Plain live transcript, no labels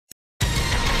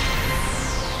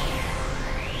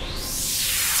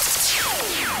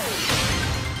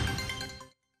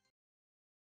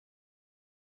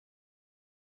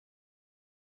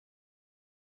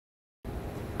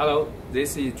Hello,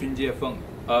 this is Junjie Feng,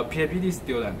 a PhD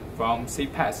student from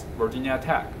CPAS, Virginia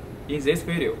Tech. In this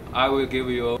video, I will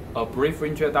give you a brief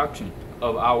introduction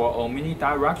of our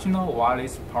omnidirectional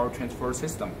wireless power transfer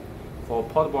system for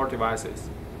portable devices.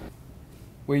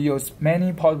 We use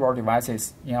many portable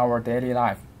devices in our daily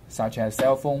life, such as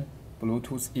cell phone,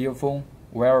 Bluetooth earphone,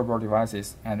 wearable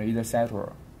devices, and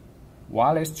etc.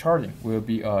 Wireless charging will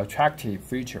be an attractive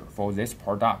feature for this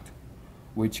product,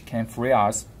 which can free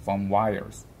us from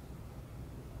wires.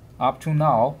 Up to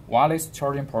now, wireless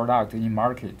charging products in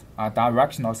market are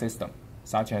directional systems,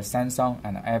 such as Samsung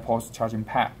and Apple's charging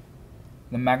pad.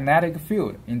 The magnetic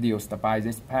field induced by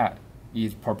this pad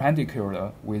is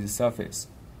perpendicular with the surface.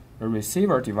 The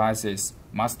receiver devices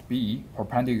must be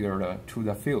perpendicular to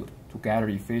the field to get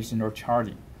efficient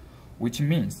charging, which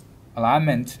means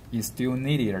alignment is still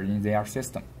needed in their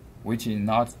system, which is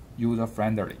not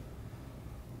user-friendly.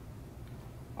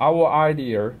 Our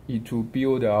idea is to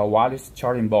build a wireless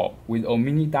charging ball with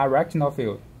omnidirectional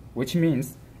field, which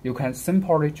means you can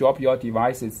simply drop your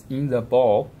devices in the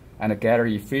ball and get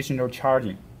efficient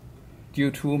charging. Due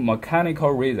to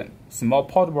mechanical reason, small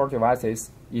portable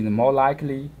devices is more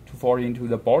likely to fall into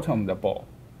the bottom of the ball,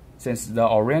 since the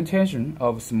orientation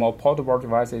of small portable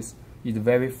devices is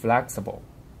very flexible.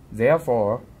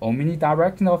 Therefore,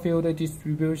 omnidirectional field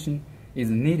distribution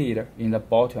is needed in the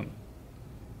bottom.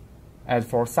 As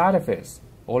for side effects,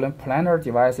 only planar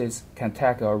devices can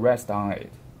take a rest on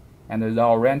it, and the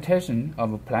orientation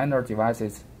of planar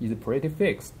devices is pretty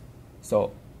fixed,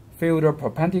 so field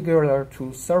perpendicular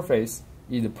to surface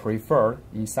is preferred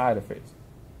in side effects.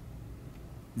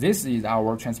 This is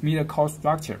our transmitter coil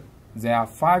structure. There are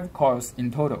 5 coils in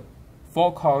total,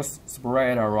 4 coils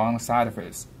spread around the side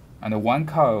face, and 1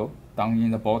 coil down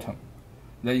in the bottom.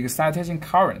 The excitation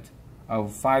current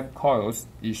of 5 coils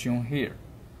is shown here.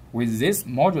 With this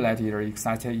modulated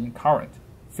excitation current,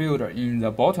 field in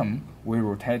the bottom will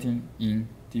rotating in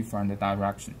different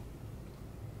directions.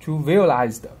 To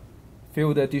visualize the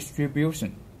field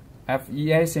distribution,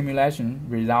 FEA simulation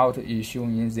result is shown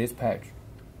in this page.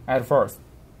 At first,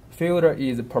 field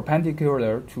is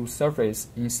perpendicular to surface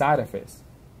in side face.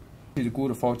 It is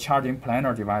good for charging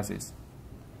planar devices.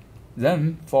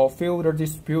 Then, for field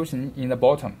distribution in the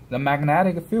bottom, the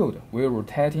magnetic field will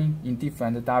rotating in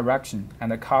different directions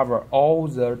and cover all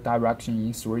the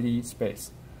directions in 3D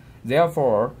space.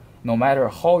 Therefore, no matter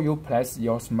how you place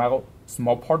your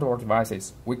small portable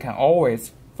devices, we can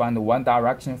always find one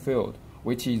direction field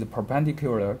which is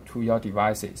perpendicular to your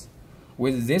devices.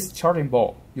 With this charging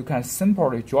ball, you can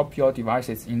simply drop your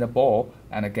devices in the ball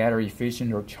and get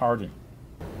efficient charging.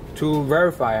 To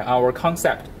verify our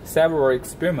concept, several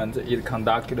experiments is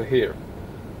conducted here.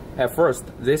 At first,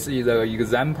 this is an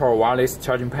example wireless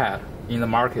charging pad in the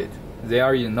market.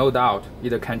 There is no doubt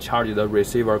it can charge the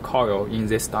receiver coil in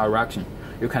this direction.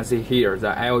 You can see here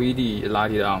the LED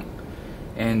lighted on.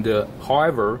 And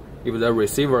however, if the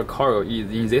receiver coil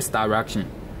is in this direction,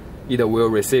 it will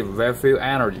receive very few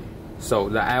energy, so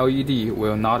the LED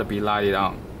will not be lighted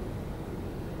on.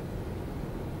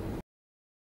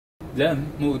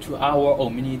 Then move to our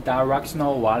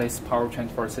omnidirectional wireless power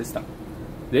transfer system.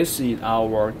 This is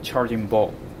our charging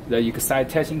ball. The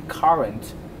excitation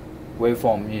current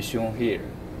waveform is shown here.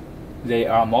 They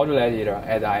are modulated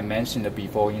as I mentioned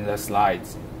before in the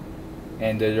slides.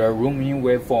 And the rooming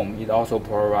waveform is also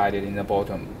provided in the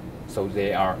bottom. So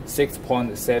they are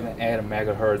 6.78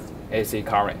 MHz AC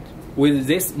current. With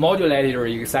this modulated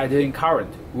excitation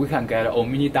current, we can get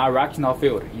omnidirectional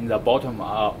field in the bottom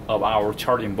of our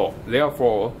charging ball.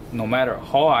 Therefore, no matter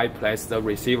how I place the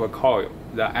receiver coil,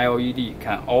 the LED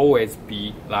can always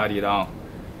be lighted on.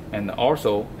 And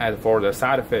also, as for the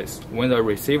side face, when the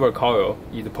receiver coil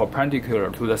is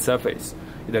perpendicular to the surface,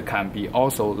 it can be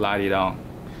also lighted on.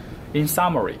 In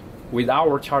summary, with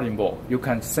our charging ball, you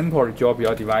can simply drop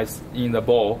your device in the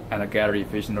ball and get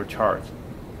efficient charge.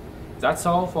 That's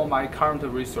all for my current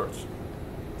research.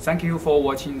 Thank you for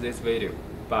watching this video.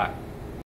 Bye.